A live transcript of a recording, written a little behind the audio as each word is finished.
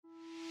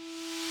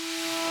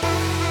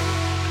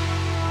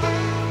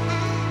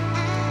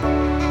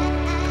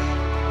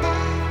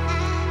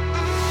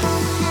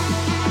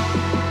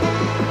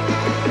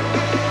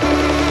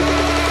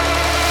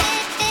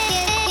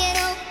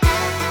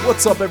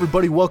What's up,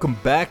 everybody? Welcome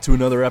back to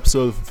another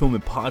episode of the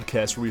Fulfillment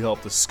Podcast, where we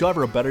help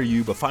discover a better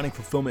you by finding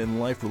fulfillment in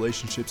life,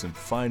 relationships, and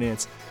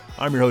finance.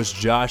 I'm your host,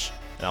 Josh,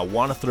 and I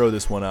want to throw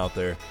this one out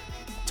there,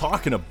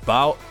 talking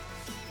about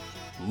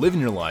living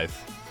your life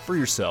for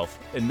yourself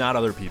and not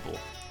other people.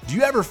 Do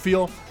you ever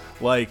feel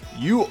like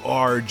you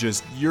are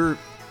you're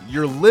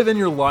living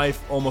your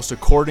life almost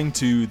according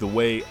to the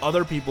way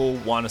other people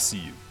want to see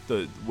you,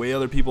 the way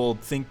other people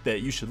think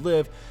that you should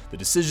live, the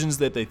decisions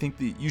that they think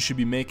that you should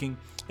be making,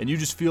 and you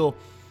just feel,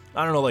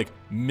 I don't know, like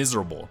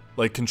miserable,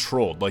 like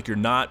controlled, like you're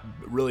not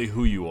really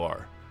who you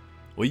are?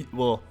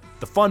 Well,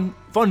 the fun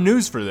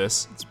news for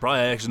this, it's probably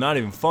actually not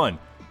even fun,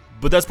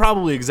 but that's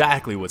probably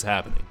exactly what's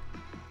happening.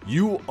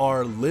 You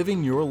are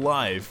living your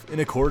life in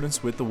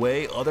accordance with the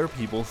way other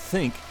people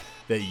think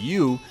that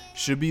you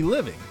should be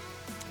living.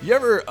 You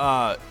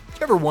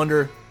ever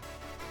wonder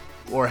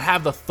or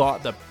have the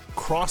thought that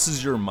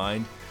crosses your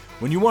mind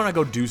when you want to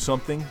go do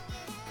something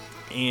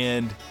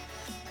and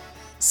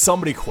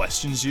somebody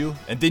questions you,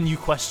 and then you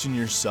question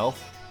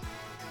yourself?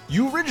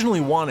 You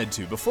originally wanted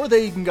to, before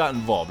they even got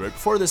involved, right?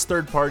 Before this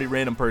third party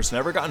random person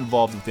ever got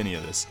involved with any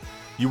of this,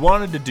 you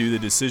wanted to do the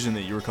decision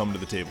that you were coming to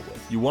the table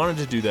with. You wanted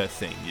to do that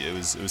thing. It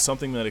was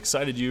something that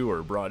excited you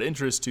or brought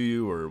interest to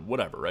you or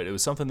whatever, right? It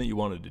was something that you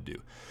wanted to do.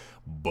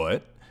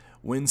 But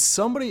when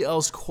somebody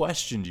else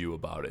questioned you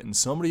about it and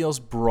somebody else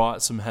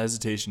brought some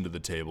hesitation to the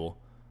table,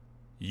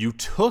 you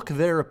took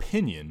their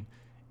opinion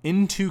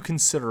into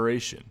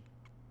consideration.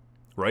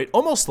 Right?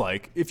 Almost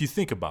like, if you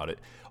think about it,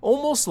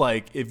 almost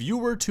like if you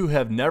were to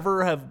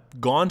never have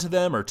gone to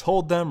them or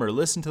told them or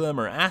listened to them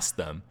or asked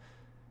them,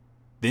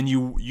 then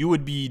you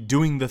would be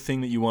doing the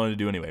thing that you wanted to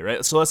do anyway,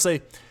 right? So let's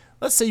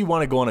say you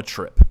want to go on a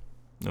trip,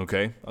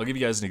 okay? I'll give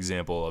you guys an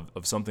example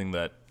of something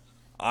that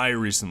I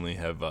recently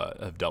have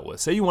dealt with.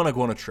 Say you want to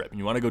go on a trip and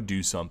you want to go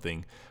do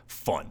something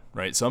fun,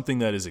 right? Something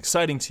that is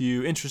exciting to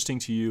you, interesting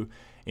to you,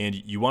 and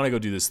you want to go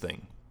do this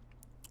thing.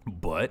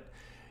 But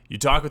you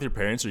talk with your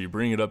parents, or you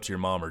bring it up to your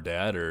mom or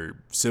dad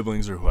or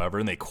siblings or whoever,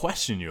 and they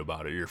question you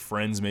about it, your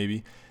friends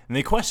maybe, and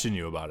they question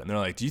you about it. And they're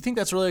like, do you think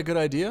that's really a good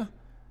idea?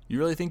 You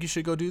really think you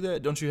should go do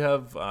that? Don't you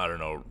have, I don't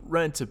know,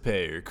 rent to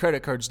pay or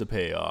credit cards to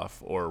pay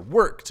off or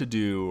work to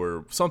do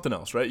or something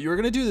else, right? You were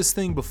going to do this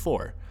thing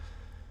before.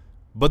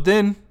 But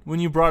then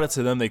when you brought it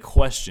to them, they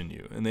question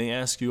you, and they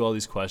ask you all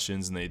these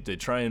questions, and they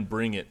try and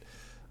bring it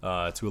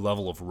to a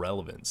level of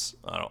relevance,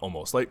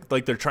 almost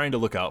like they're trying to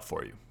look out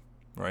for you,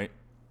 right?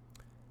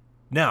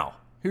 Now,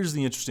 here's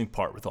the interesting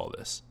part with all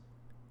this.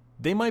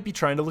 They might be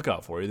trying to look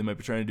out for you. They might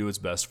be trying to do what's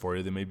best for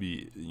you. They may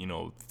be,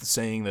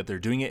 saying that they're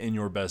doing it in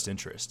your best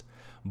interest.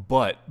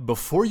 But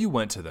before you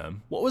went to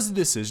them, what was the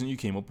decision you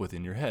came up with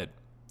in your head?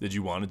 Did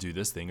you want to do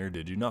this thing or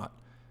did you not?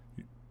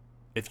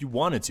 If you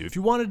wanted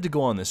to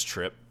go on this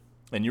trip,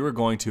 and you were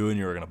going to, and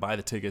you were going to buy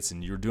the tickets,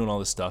 and you were doing all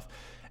this stuff,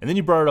 and then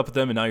you brought it up with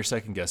them, and now you're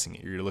second guessing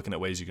it. You're looking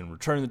at ways you can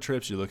return the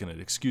trips. You're looking at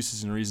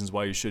excuses and reasons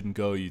why you shouldn't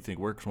go. You think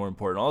work's more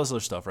important, all this other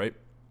stuff, right?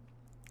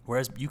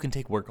 Whereas you can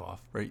take work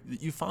off, right?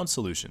 You found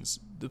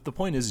solutions. The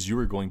point is you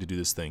were going to do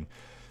this thing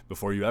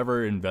before you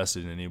ever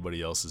invested in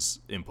anybody else's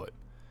input.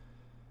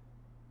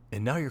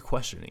 And now you're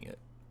questioning it.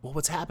 Well,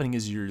 what's happening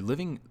is you're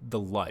living the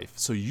life.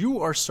 So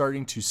you are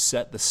starting to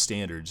set the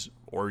standards,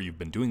 or you've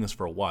been doing this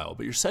for a while,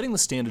 but you're setting the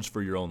standards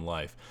for your own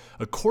life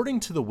according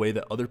to the way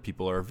that other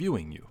people are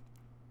viewing you,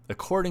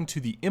 according to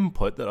the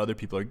input that other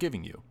people are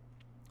giving you.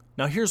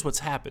 Now, here's what's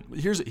happened.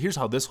 Here's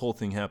how this whole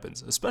thing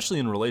happens, especially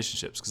in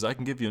relationships, because I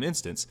can give you an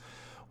instance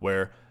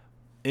where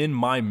in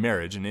my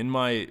marriage and in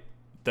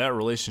that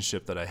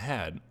relationship that I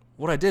had,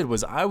 what I did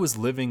was I was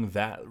living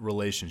that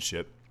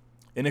relationship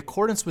in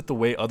accordance with the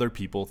way other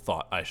people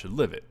thought I should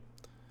live it.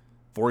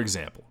 For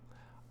example,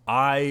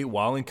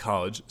 while in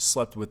college,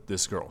 slept with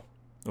this girl,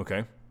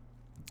 okay?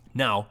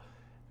 Now,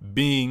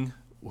 being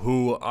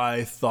who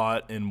I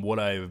thought and what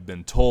I've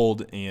been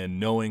told and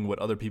knowing what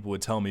other people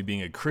would tell me,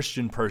 being a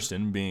Christian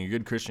person, being a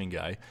good Christian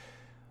guy,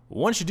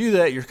 once you do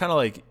that, you're kind of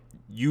like,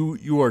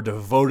 you are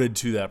devoted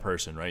to that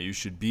person, right? You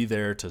should be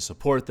there to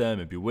support them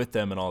and be with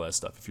them and all that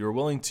stuff. If you're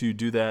willing to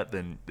do that,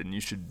 then you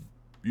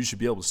should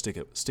be able to stick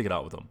it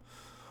out with them.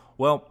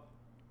 Well,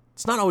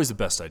 it's not always the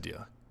best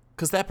idea,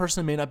 because that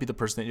person may not be the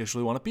person that you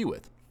actually want to be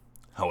with.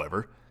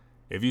 However,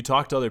 if you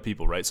talk to other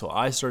people, right? So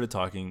I started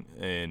talking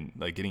and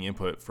like getting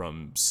input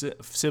from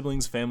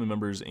siblings, family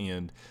members,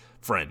 and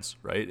friends,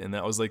 right? And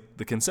that was like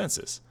the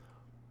consensus.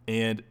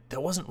 And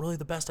that wasn't really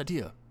the best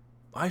idea.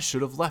 I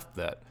should have left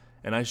that,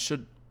 and I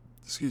shouldn't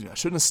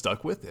have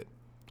stuck with it,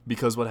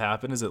 because what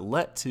happened is it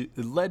led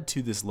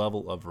to this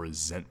level of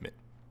resentment.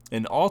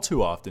 And all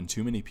too often,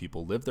 too many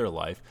people live their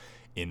life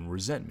in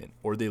resentment,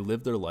 or they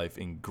live their life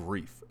in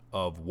grief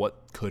of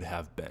what could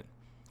have been.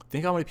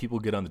 Think how many people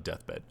get on the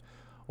deathbed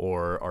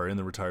or are in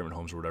the retirement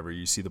homes or whatever.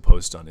 You see the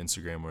post on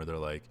Instagram where they're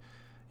like,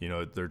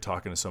 they're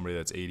talking to somebody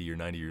that's 80 or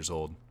 90 years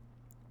old,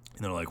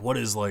 and they're like, what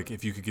is, like,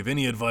 if you could give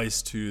any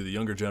advice to the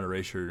younger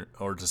generation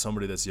or to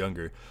somebody that's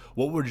younger,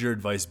 what would your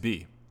advice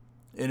be?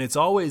 And it's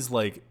always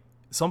like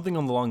something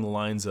along the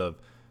lines of,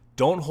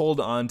 don't hold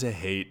on to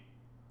hate,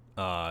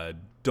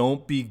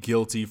 Don't be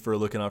guilty for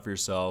looking out for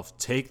yourself.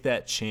 Take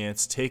that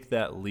chance. Take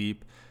that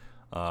leap.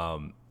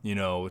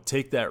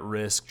 Take that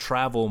risk.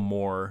 Travel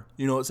more.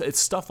 It's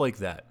stuff like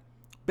that.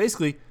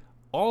 Basically,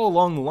 all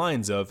along the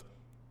lines of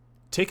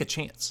take a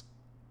chance.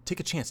 Take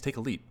a chance. Take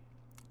a leap.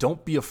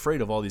 Don't be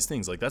afraid of all these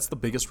things. Like, that's the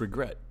biggest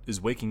regret,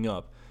 is waking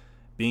up,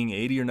 being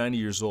 80 or 90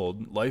 years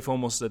old, life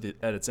almost at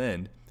its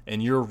end,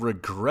 and you're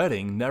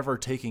regretting never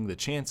taking the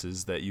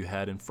chances that you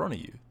had in front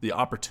of you, the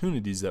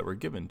opportunities that were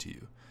given to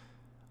you.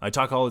 I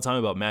talk all the time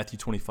about Matthew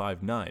 25,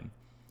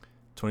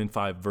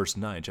 verse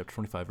 9, chapter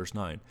 25, verse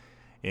 9.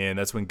 And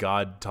that's when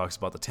God talks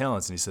about the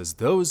talents, and he says,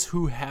 those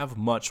who have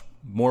much,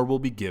 more will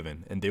be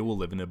given, and they will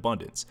live in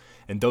abundance.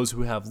 And those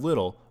who have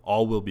little,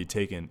 all will be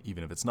taken,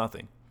 even if it's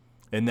nothing.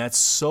 And that's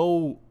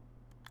so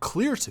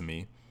clear to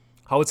me,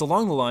 how it's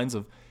along the lines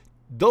of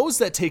those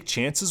that take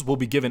chances will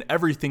be given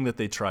everything that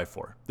they try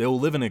for. They will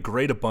live in a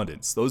great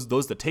abundance. Those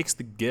that takes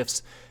the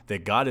gifts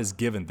that God has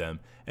given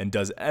them and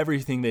does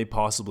everything they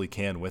possibly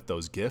can with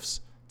those gifts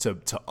to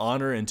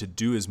honor and to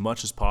do as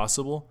much as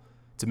possible,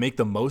 to make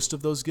the most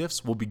of those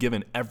gifts, will be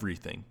given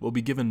everything. Will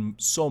be given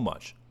so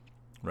much,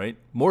 right?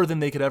 More than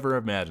they could ever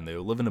imagine. They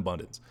will live in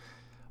abundance.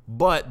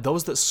 But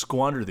those that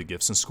squander the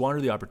gifts and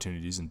squander the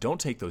opportunities and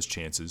don't take those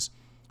chances,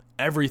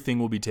 everything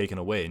will be taken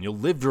away. And you'll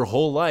live your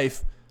whole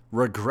life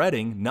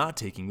regretting not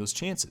taking those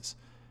chances.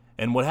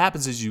 And what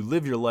happens is you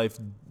live your life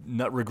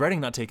not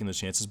regretting not taking those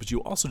chances, but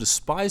you also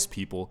despise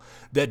people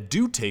that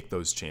do take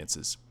those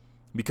chances,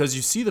 because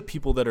you see the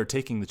people that are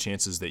taking the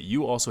chances that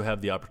you also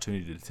have the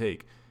opportunity to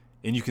take,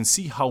 and you can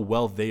see how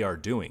well they are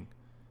doing.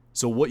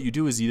 So what you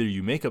do is either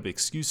you make up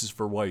excuses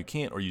for why you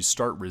can't, or you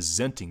start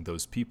resenting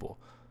those people.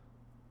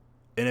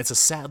 And it's a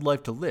sad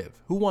life to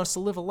live. Who wants to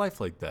live a life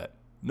like that?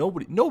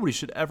 Nobody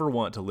should ever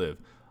want to live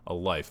a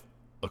life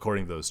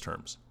according to those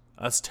terms.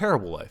 That's a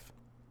terrible life.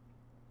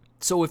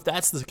 So if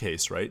that's the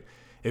case, right?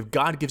 If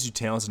God gives you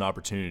talents and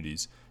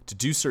opportunities to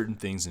do certain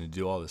things and to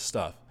do all this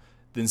stuff,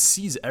 then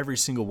seize every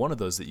single one of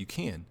those that you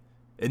can.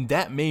 And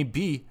that may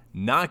be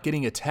not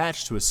getting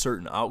attached to a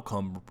certain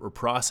outcome or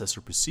process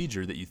or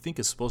procedure that you think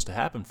is supposed to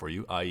happen for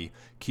you, i.e.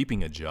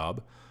 keeping a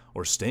job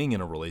or staying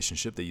in a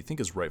relationship that you think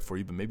is right for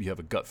you, but maybe you have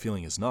a gut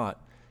feeling is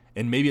not.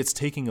 And maybe it's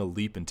taking a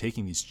leap and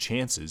taking these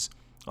chances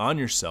on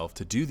yourself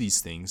to do these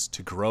things,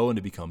 to grow and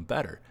to become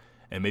better.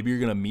 And maybe you're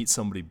going to meet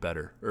somebody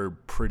better or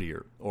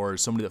prettier, or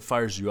somebody that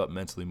fires you up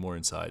mentally more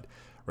inside,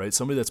 right?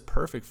 Somebody that's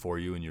perfect for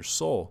you in your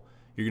soul.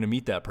 You're going to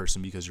meet that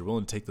person because you're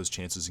willing to take those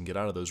chances and get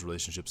out of those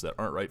relationships that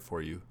aren't right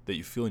for you, that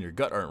you feel in your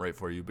gut aren't right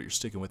for you, but you're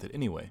sticking with it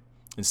anyway.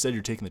 Instead,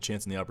 you're taking the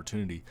chance and the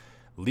opportunity,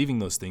 leaving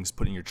those things,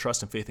 putting your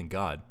trust and faith in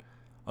God,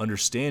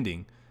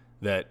 understanding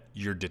that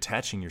you're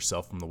detaching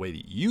yourself from the way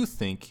that you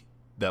think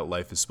that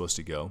life is supposed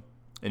to go,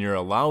 and you're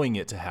allowing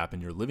it to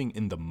happen. You're living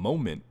in the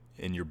moment,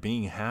 and you're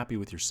being happy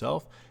with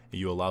yourself, and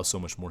you allow so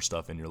much more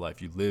stuff in your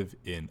life. You live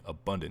in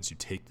abundance. You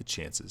take the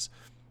chances,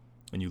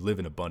 and you live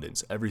in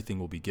abundance. Everything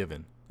will be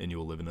given, and you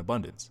will live in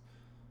abundance.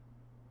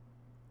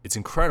 It's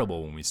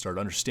incredible when we start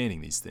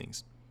understanding these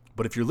things.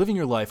 But if you're living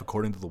your life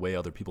according to the way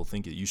other people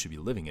think that you should be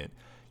living it,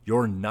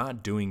 you're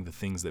not doing the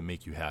things that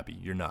make you happy.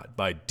 You're not.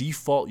 By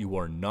default, you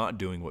are not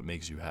doing what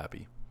makes you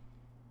happy.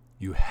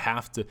 You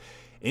have to.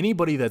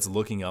 Anybody that's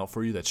looking out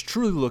for you, that's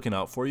truly looking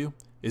out for you,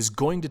 is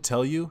going to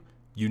tell you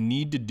you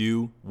need to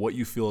do what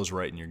you feel is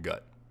right in your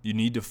gut. You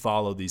need to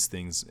follow these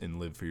things and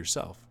live for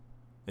yourself.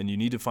 And you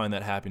need to find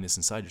that happiness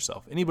inside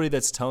yourself. Anybody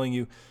that's telling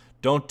you,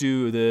 don't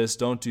do this,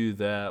 don't do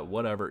that,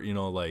 whatever,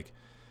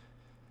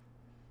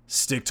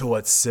 stick to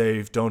what's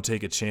safe, don't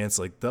take a chance,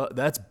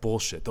 that's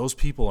bullshit. Those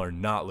people are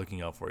not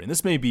looking out for you.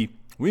 And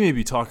we may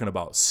be talking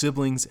about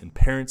siblings and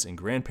parents and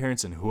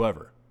grandparents and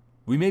whoever.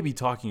 We may be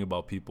talking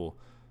about people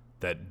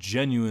that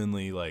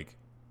genuinely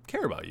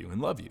care about you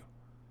and love you.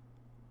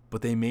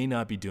 But they may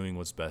not be doing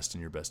what's best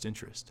in your best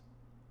interest.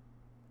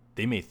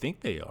 They may think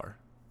they are.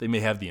 They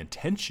may have the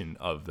intention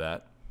of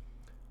that,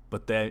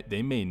 but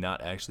they may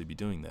not actually be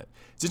doing that.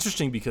 It's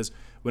interesting because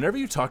whenever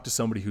you talk to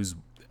somebody who's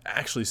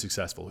actually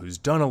successful, who's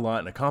done a lot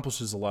and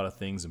accomplishes a lot of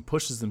things and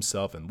pushes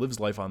themselves and lives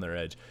life on their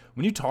edge,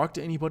 when you talk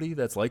to anybody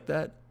that's like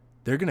that,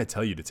 they're going to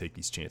tell you to take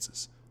these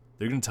chances.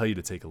 They're going to tell you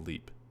to take a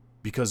leap.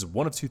 Because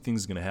one of two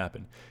things is going to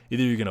happen.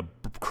 Either you're going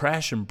to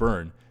crash and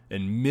burn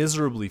and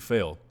miserably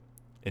fail,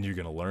 and you're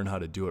going to learn how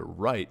to do it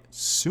right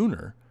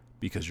sooner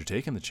because you're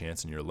taking the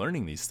chance and you're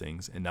learning these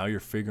things, and now you're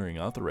figuring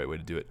out the right way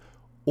to do it.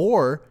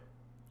 Or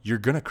you're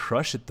going to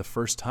crush it the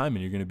first time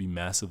and you're going to be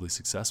massively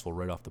successful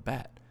right off the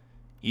bat.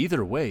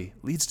 Either way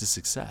leads to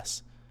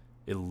success.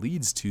 It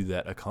leads to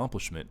that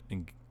accomplishment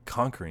and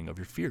conquering of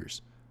your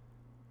fears.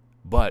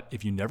 But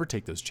if you never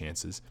take those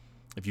chances,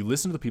 if you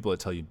listen to the people that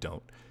tell you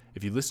don't,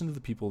 if you listen to the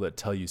people that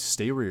tell you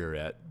stay where you're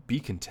at, be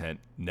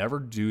content, never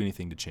do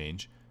anything to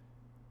change,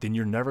 then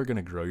you're never going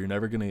to grow, you're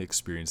never going to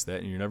experience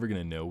that, and you're never going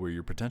to know where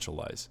your potential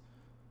lies.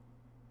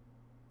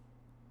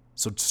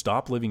 So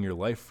stop living your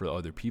life for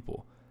other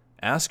people.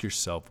 Ask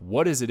yourself,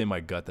 what is it in my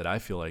gut that I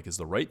feel like is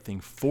the right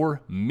thing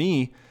for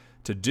me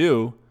to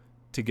do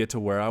to get to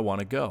where I want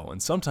to go?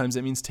 And sometimes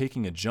it means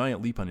taking a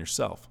giant leap on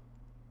yourself.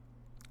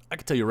 I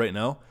can tell you right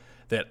now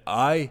that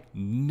I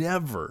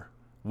never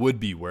would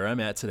be where I'm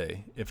at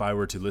today if I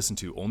were to listen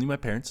to only my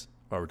parents,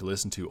 if I were to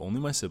listen to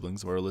only my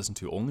siblings, if I were to listen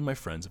to only my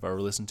friends, if I were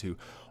to listen to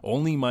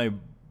only my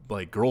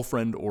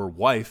girlfriend or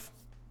wife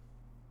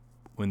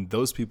when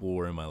those people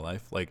were in my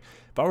life. Like,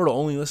 if I were to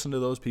only listen to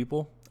those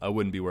people, I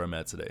wouldn't be where I'm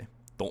at today.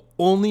 The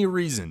only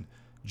reason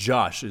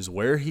Josh is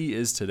where he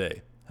is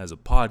today, has a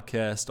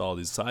podcast, all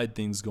these side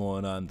things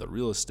going on, the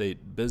real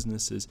estate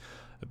businesses.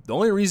 The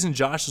only reason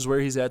Josh is where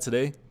he's at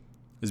today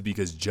is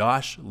because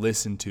Josh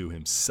listened to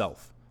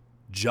himself.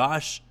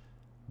 Josh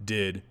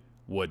did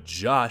what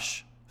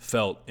Josh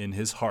felt in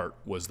his heart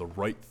was the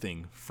right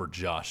thing for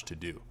Josh to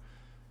do.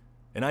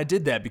 And I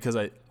did that because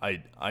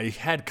I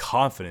had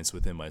confidence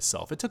within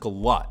myself. It took a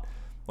lot.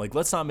 Like,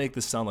 let's not make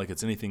this sound like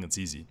it's anything that's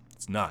easy.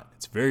 It's not.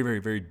 It's very, very,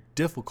 very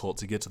difficult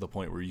to get to the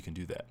point where you can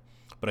do that.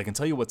 But I can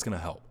tell you what's going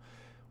to help.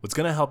 What's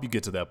going to help you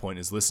get to that point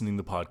is listening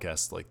to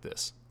podcasts like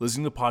this.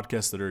 Listening to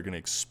podcasts that are going to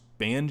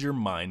expand your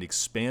mind,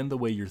 expand the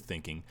way you're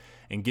thinking,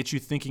 and get you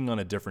thinking on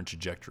a different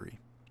trajectory.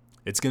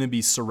 It's going to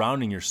be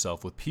surrounding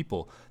yourself with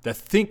people that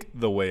think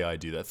the way I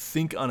do, that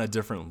think on a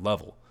different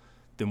level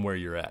than where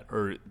you're at,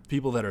 or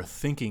people that are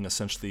thinking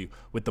essentially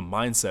with the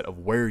mindset of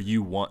where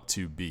you want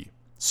to be.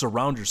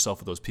 Surround yourself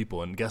with those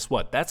people, and guess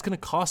what? That's going to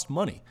cost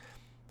money,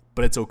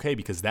 but it's okay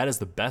because that is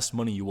the best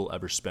money you will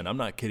ever spend. I'm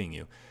not kidding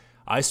you.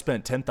 I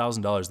spent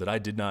 $10,000 that I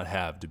did not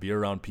have to be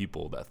around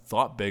people that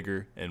thought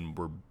bigger and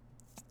were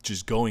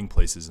just going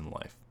places in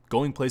life.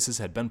 Going places,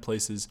 had been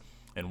places,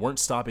 and weren't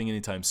stopping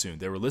anytime soon.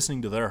 They were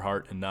listening to their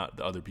heart and not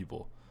the other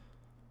people.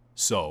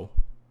 So,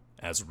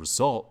 as a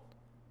result,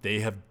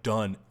 they have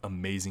done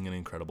amazing and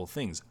incredible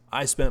things.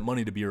 I spent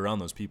money to be around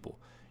those people.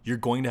 You're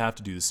going to have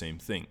to do the same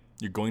thing.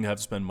 You're going to have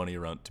to spend money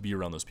to be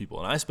around those people.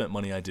 And I spent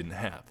money I didn't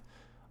have.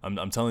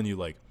 I'm telling you,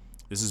 like,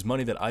 this is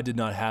money that I did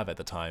not have at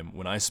the time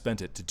when I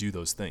spent it to do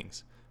those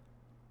things.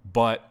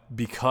 But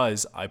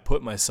because I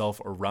put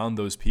myself around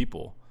those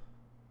people,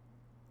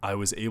 I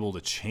was able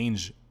to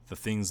change the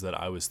things that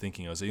I was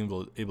thinking. I was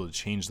able to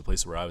change the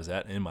place where I was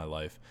at in my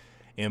life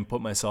and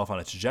put myself on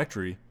a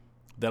trajectory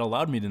that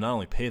allowed me to not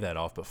only pay that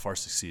off, but far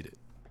succeed it.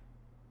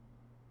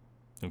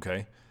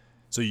 Okay?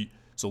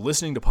 So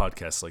listening to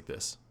podcasts like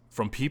this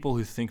from people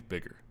who think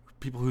bigger,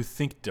 people who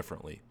think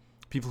differently,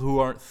 people who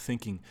aren't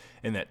thinking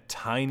in that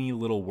tiny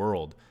little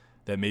world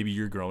that maybe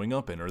you're growing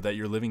up in or that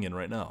you're living in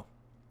right now.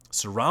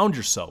 Surround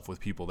yourself with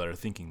people that are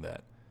thinking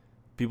that.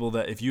 People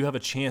that if you have a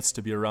chance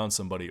to be around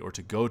somebody or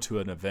to go to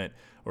an event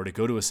or to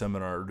go to a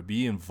seminar or to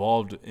be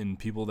involved in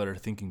people that are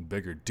thinking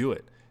bigger, do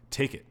it.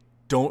 Take it.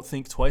 Don't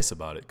think twice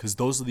about it because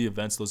those are the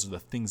events, those are the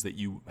things that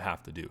you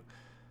have to do.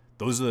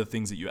 Those are the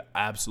things that you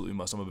absolutely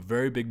must. I'm a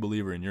very big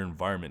believer in your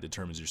environment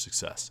determines your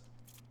success.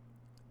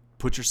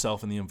 Put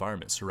yourself in the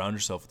environment. Surround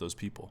yourself with those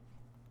people.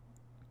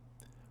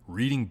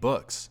 Reading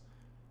books.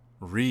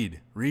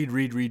 Read. I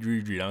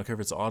don't care if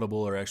it's audible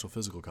or actual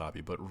physical copy,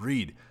 but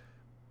read.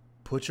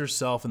 Put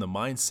yourself in the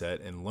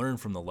mindset and learn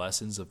from the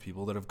lessons of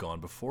people that have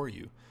gone before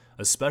you.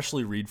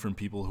 Especially read from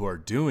people who are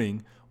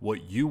doing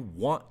what you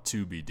want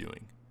to be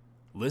doing.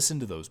 Listen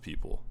to those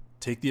people.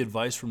 Take the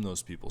advice from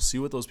those people. See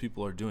what those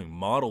people are doing.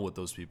 Model what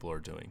those people are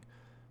doing.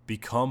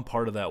 Become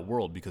part of that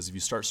world, because if you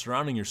start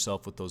surrounding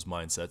yourself with those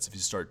mindsets, if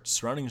you start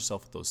surrounding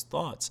yourself with those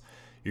thoughts,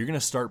 you're going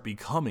to start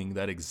becoming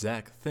that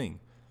exact thing.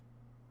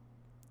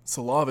 It's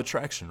the law of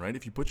attraction, right?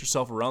 If you put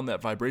yourself around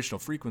that vibrational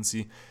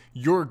frequency,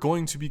 you're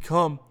going to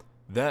become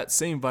that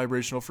same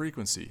vibrational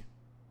frequency.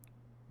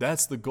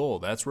 That's the goal.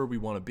 That's where we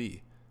want to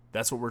be.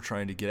 That's what we're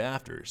trying to get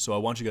after. So I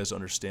want you guys to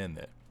understand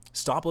that.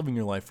 Stop living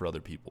your life for other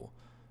people.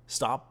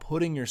 Stop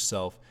putting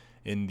yourself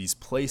in these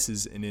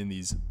places and in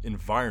these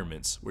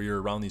environments where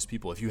you're around these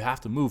people. If you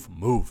have to move,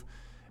 move.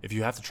 If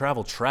you have to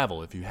travel,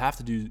 travel. If you have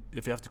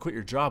to quit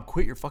your job,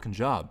 quit your fucking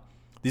job.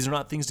 These are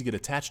not things to get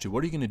attached to.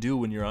 What are you going to do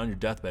when you're on your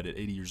deathbed at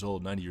 80 years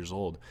old, 90 years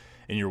old,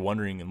 and you're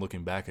wondering and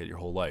looking back at your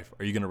whole life?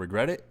 Are you going to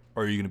regret it?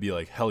 Or are you going to be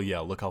like, hell yeah,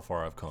 look how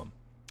far I've come.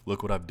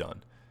 Look what I've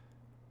done.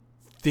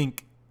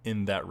 Think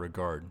in that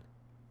regard.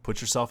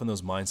 Put yourself in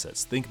those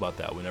mindsets. Think about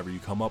that whenever you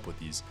come up with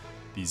these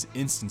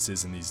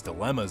instances and these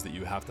dilemmas that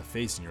you have to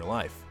face in your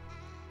life.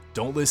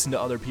 Don't listen to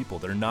other people.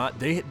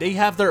 They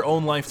have their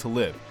own life to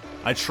live.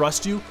 I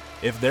trust you.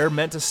 If they're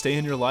meant to stay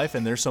in your life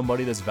and they're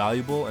somebody that's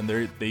valuable and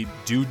they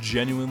do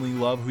genuinely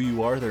love who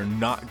you are, they're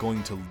not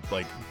going to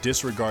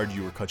disregard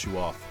you or cut you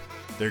off.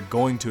 They're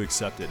going to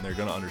accept it and they're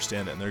going to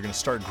understand it and they're going to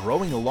start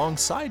growing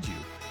alongside you.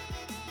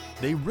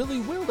 They really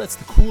will. That's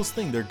the coolest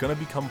thing. They're going to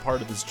become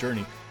part of this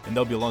journey and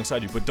they'll be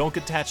alongside you, but don't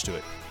get attached to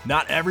it.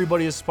 Not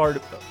everybody is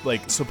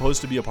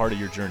supposed to be a part of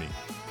your journey.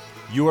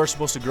 You are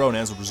supposed to grow, and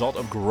as a result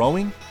of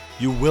growing,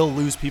 you will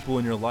lose people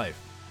in your life.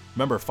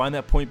 Remember, find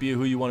that point B of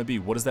who you want to be.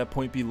 What does that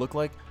point B look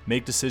like?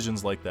 Make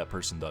decisions like that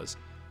person does.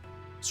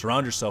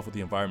 Surround yourself with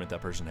the environment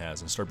that person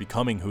has and start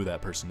becoming who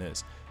that person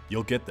is.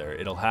 You'll get there.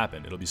 It'll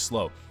happen. It'll be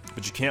slow.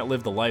 But you can't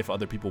live the life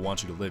other people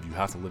want you to live. You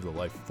have to live the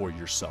life for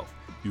yourself.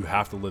 You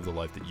have to live the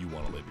life that you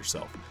want to live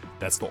yourself.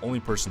 That's the only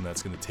person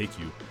that's going to take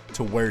you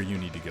to where you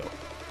need to go.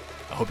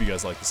 I hope you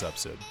guys like this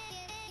episode.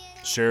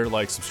 Share,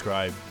 like,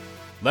 subscribe.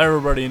 Let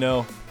everybody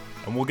know.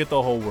 and we'll get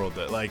the whole world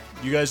that, like,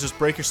 you guys just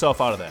break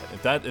yourself out of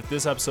that. If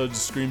this episode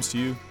just screams to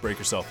you, break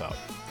yourself out.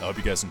 I hope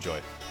you guys enjoy.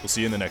 We'll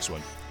see you in the next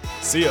one.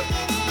 See ya.